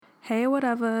Hey,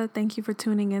 whatever. Thank you for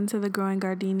tuning in to the Growing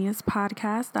Gardenias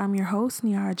podcast. I'm your host,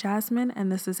 Niara Jasmine, and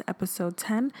this is episode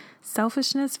 10,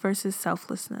 Selfishness versus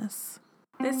Selflessness.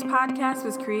 This podcast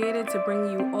was created to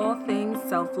bring you all things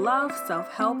self-love,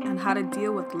 self-help, and how to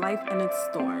deal with life and its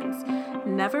storms.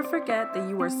 Never forget that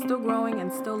you are still growing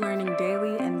and still learning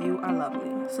daily, and you are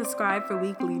lovely. Subscribe for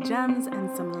weekly gems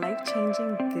and some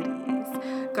life-changing goodies.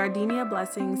 Gardenia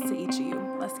blessings to each of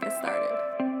you. Let's get started.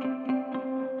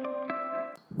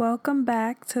 Welcome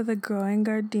back to the Growing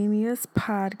Gardenias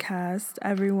podcast,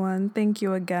 everyone. Thank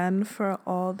you again for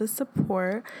all the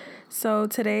support. So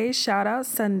today's shout out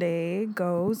Sunday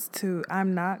goes to,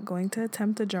 I'm not going to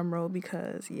attempt a drum roll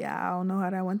because I don't know how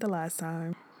that went the last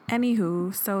time.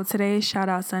 Anywho, so today's shout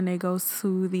out Sunday goes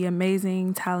to the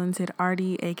amazing, talented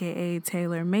Artie, aka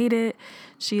Taylor Made It.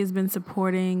 She has been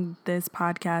supporting this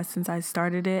podcast since I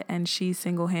started it, and she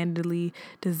single-handedly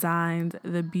designed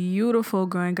the beautiful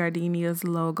Growing Gardenias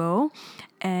logo.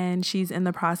 And she's in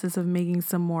the process of making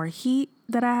some more heat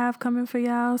that I have coming for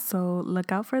y'all, so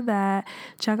look out for that.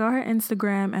 Check out her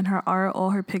Instagram and her art.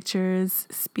 All her pictures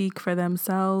speak for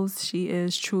themselves. She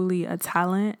is truly a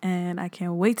talent, and I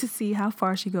can't wait to see how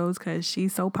far she goes because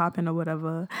she's so popping or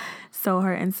whatever. So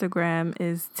her Instagram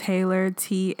is Taylor,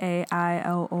 TAILOR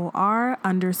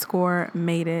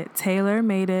 _made it. Taylor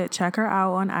Made It. Check her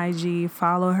out on IG.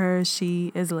 Follow her.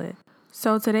 She is lit.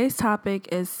 So today's topic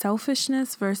is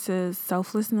selfishness versus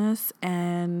selflessness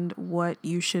and what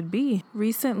you should be.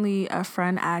 Recently, a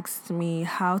friend asked me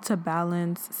how to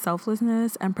balance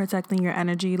selflessness and protecting your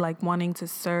energy, like wanting to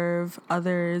serve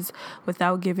others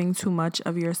without giving too much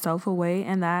of yourself away.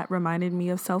 And that reminded me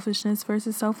of selfishness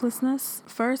versus selflessness.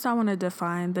 First, I want to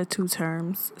define the two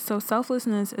terms. So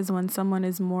selflessness is when someone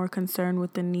is more concerned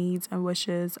with the needs and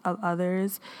wishes of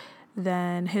others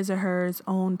than his or her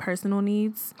own personal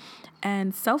needs.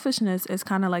 And selfishness is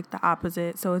kind of like the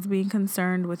opposite. So it's being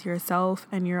concerned with yourself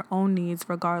and your own needs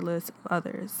regardless of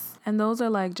others. And those are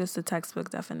like just the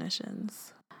textbook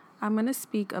definitions. I'm going to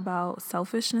speak about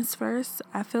selfishness first.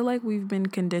 I feel like we've been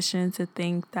conditioned to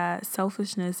think that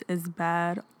selfishness is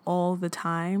bad all the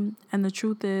time. And the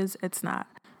truth is, it's not.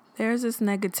 There's this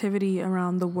negativity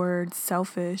around the word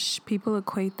selfish. People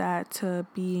equate that to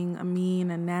being a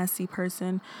mean and nasty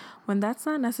person when that's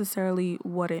not necessarily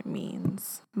what it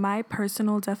means. My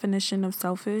personal definition of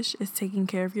selfish is taking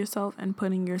care of yourself and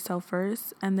putting yourself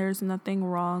first, and there's nothing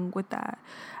wrong with that.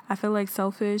 I feel like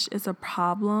selfish is a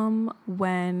problem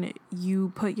when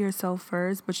you put yourself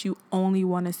first, but you only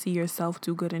want to see yourself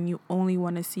do good and you only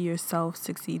want to see yourself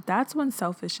succeed. That's when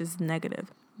selfish is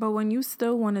negative. But when you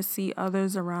still want to see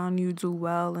others around you do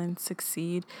well and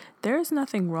succeed, there's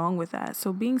nothing wrong with that.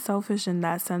 So being selfish in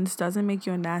that sense doesn't make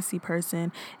you a nasty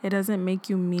person. It doesn't make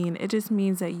you mean. It just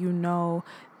means that you know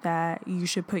that you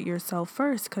should put yourself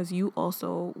first because you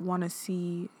also want to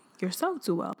see yourself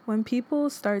do well. When people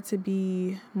start to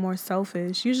be more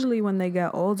selfish, usually when they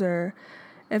get older,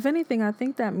 if anything, I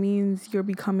think that means you're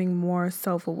becoming more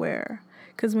self-aware.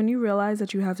 Because when you realize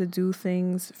that you have to do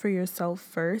things for yourself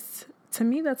first, to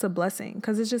me, that's a blessing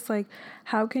because it's just like,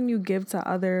 how can you give to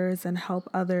others and help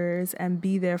others and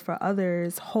be there for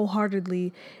others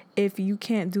wholeheartedly if you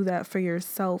can't do that for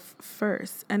yourself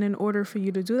first? And in order for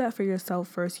you to do that for yourself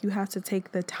first, you have to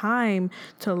take the time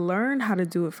to learn how to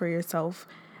do it for yourself.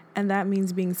 And that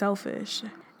means being selfish.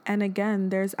 And again,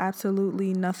 there's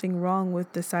absolutely nothing wrong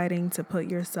with deciding to put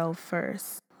yourself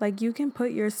first. Like, you can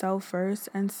put yourself first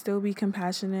and still be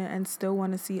compassionate and still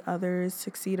want to see others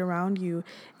succeed around you.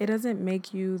 It doesn't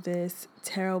make you this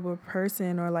terrible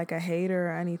person or like a hater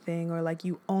or anything, or like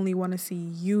you only want to see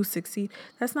you succeed.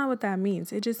 That's not what that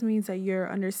means. It just means that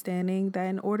you're understanding that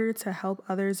in order to help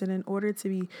others and in order to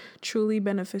be truly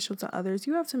beneficial to others,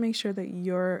 you have to make sure that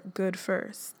you're good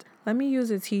first. Let me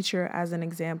use a teacher as an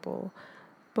example.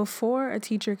 Before a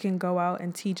teacher can go out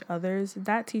and teach others,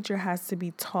 that teacher has to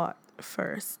be taught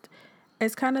first.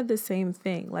 It's kind of the same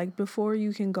thing. Like, before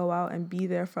you can go out and be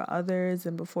there for others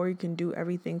and before you can do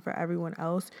everything for everyone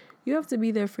else, you have to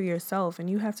be there for yourself and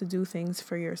you have to do things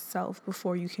for yourself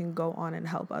before you can go on and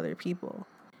help other people.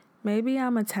 Maybe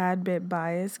I'm a tad bit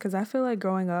biased because I feel like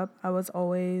growing up, I was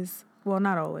always, well,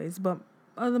 not always, but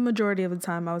the majority of the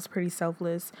time I was pretty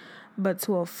selfless, but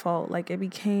to a fault. Like, it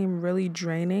became really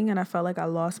draining and I felt like I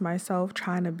lost myself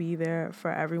trying to be there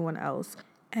for everyone else.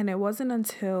 And it wasn't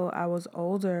until I was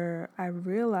older I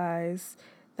realized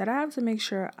that I have to make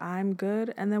sure I'm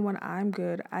good. And then when I'm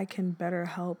good, I can better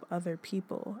help other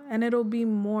people. And it'll be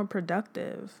more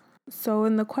productive. So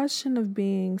in the question of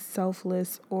being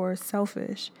selfless or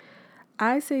selfish,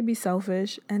 I say be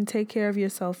selfish and take care of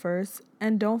yourself first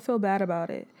and don't feel bad about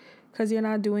it. because you're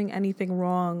not doing anything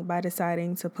wrong by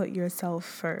deciding to put yourself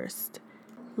first.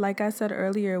 Like I said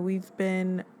earlier, we've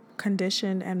been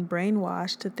conditioned and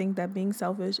brainwashed to think that being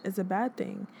selfish is a bad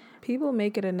thing. People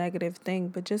make it a negative thing,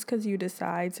 but just because you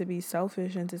decide to be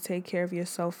selfish and to take care of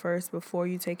yourself first before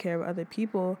you take care of other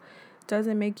people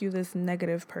doesn't make you this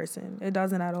negative person. It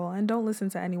doesn't at all. And don't listen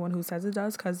to anyone who says it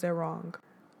does, because they're wrong.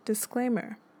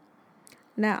 Disclaimer.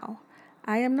 Now,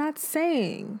 I am not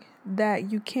saying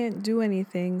that you can't do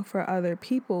anything for other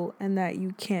people and that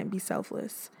you can't be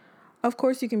selfless. Of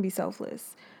course you can be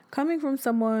selfless. Coming from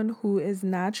someone who is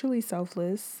naturally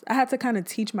selfless, I had to kind of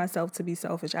teach myself to be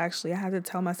selfish, actually. I had to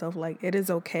tell myself, like, it is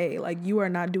okay. Like, you are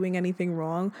not doing anything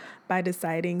wrong by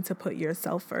deciding to put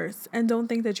yourself first. And don't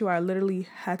think that you are. I literally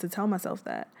had to tell myself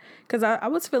that. Because I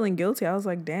was feeling guilty. I was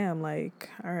like, damn, like,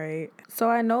 all right. So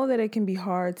I know that it can be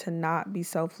hard to not be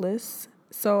selfless.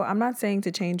 So I'm not saying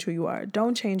to change who you are.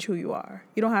 Don't change who you are.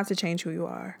 You don't have to change who you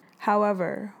are.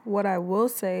 However, what I will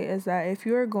say is that if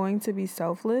you are going to be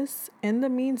selfless, in the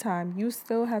meantime, you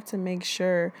still have to make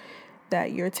sure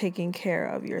that you're taking care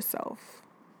of yourself.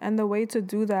 And the way to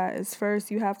do that is,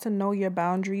 first, you have to know your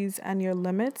boundaries and your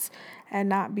limits and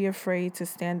not be afraid to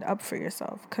stand up for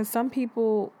yourself. Because some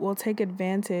people will take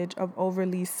advantage of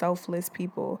overly selfless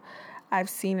people. I've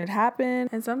seen it happen,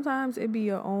 and sometimes it be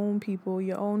your own people,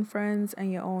 your own friends, and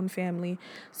your own family.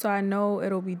 So I know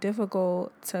it'll be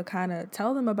difficult to kind of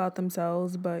tell them about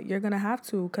themselves, but you're going to have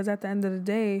to, because at the end of the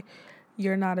day,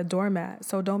 you're not a doormat.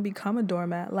 So don't become a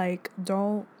doormat. Like,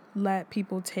 don't let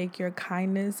people take your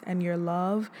kindness and your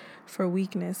love for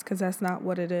weakness, because that's not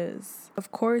what it is.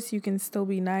 Of course, you can still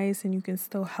be nice and you can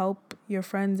still help your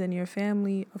friends and your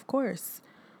family, of course.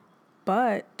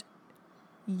 But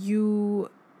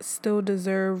you still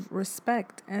deserve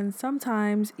respect. And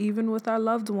sometimes, even with our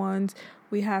loved ones,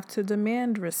 we have to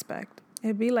demand respect.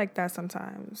 It be like that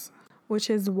sometimes. Which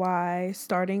is why,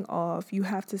 starting off, you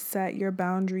have to set your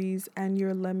boundaries and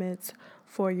your limits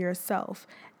for yourself.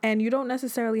 And you don't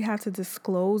necessarily have to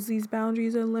disclose these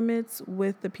boundaries or limits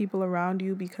with the people around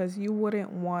you, because you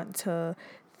wouldn't want to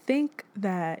think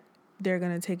that they're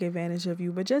going to take advantage of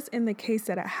you. But just in the case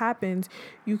that it happens,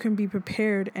 you can be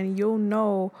prepared and you'll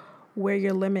know where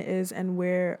your limit is and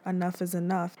where enough is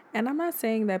enough. And I'm not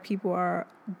saying that people are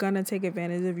gonna take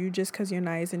advantage of you just because you're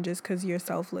nice and just because you're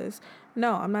selfless.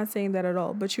 No, I'm not saying that at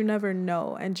all, but you never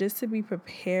know. And just to be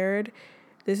prepared,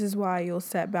 this is why you'll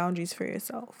set boundaries for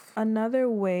yourself. Another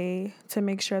way to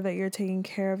make sure that you're taking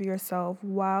care of yourself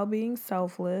while being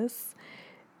selfless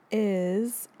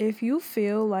is, if you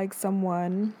feel like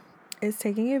someone is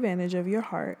taking advantage of your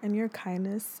heart and your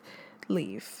kindness,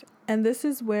 leave. And this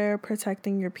is where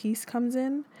protecting your peace comes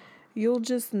in. You'll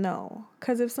just know.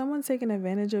 Because if someone's taking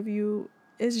advantage of you,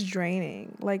 it's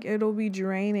draining. Like, it'll be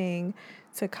draining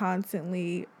to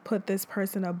constantly put this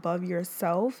person above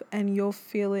yourself, and you'll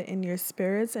feel it in your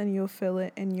spirits and you'll feel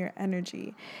it in your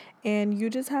energy. And you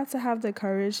just have to have the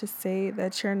courage to say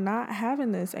that you're not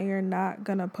having this and you're not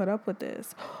gonna put up with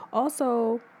this.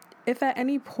 Also, if at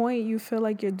any point you feel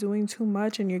like you're doing too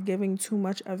much and you're giving too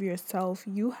much of yourself,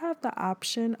 you have the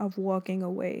option of walking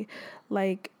away.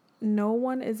 Like, no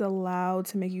one is allowed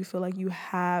to make you feel like you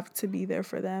have to be there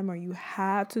for them or you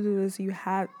have to do this. You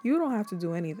don't have to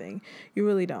do anything. You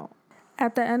really don't.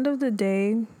 At the end of the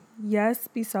day, yes,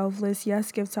 be selfless.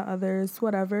 Yes, give to others,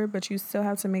 whatever, but you still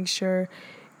have to make sure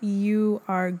you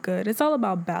are good. It's all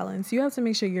about balance. You have to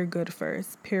make sure you're good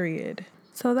first, period.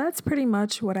 So that's pretty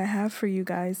much what I have for you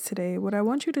guys today. What I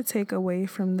want you to take away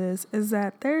from this is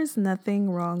that there's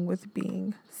nothing wrong with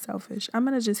being selfish. I'm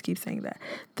going to just keep saying that.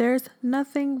 There's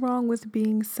nothing wrong with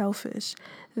being selfish.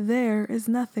 There is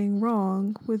nothing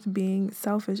wrong with being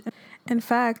selfish. In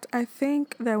fact, I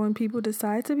think that when people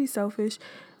decide to be selfish,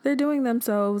 they're doing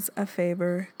themselves a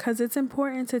favor, because it's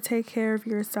important to take care of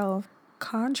yourself.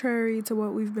 Contrary to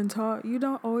what we've been taught, you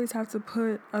don't always have to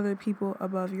put other people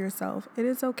above yourself. It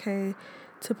is okay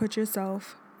to put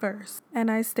yourself first. And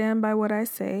I stand by what I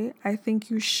say. I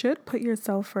think you should put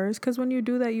yourself first, because when you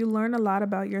do that, you learn a lot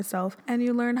about yourself and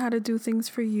you learn how to do things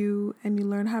for you and you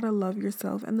learn how to love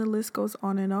yourself, and the list goes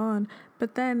on and on.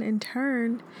 But then in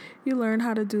turn, you learn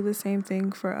how to do the same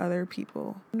thing for other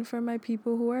people. And for my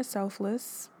people who are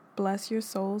selfless, bless your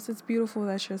souls. It's beautiful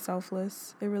that you're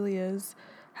selfless. It really is.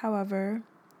 However,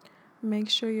 make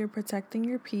sure you're protecting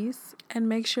your peace and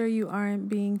make sure you aren't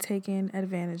being taken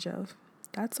advantage of.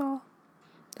 That's all.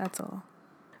 That's all.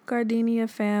 Gardenia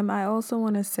fam, I also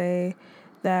want to say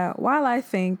that while I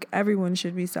think everyone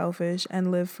should be selfish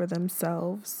and live for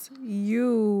themselves,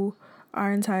 you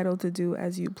are entitled to do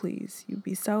as you please. You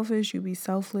be selfish, you be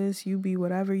selfless, you be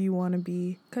whatever you want to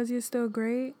be, because you're still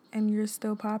great and you're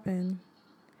still popping.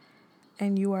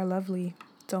 and you are lovely.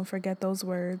 Don't forget those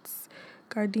words.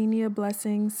 Gardenia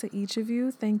blessings to each of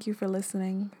you. Thank you for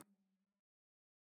listening.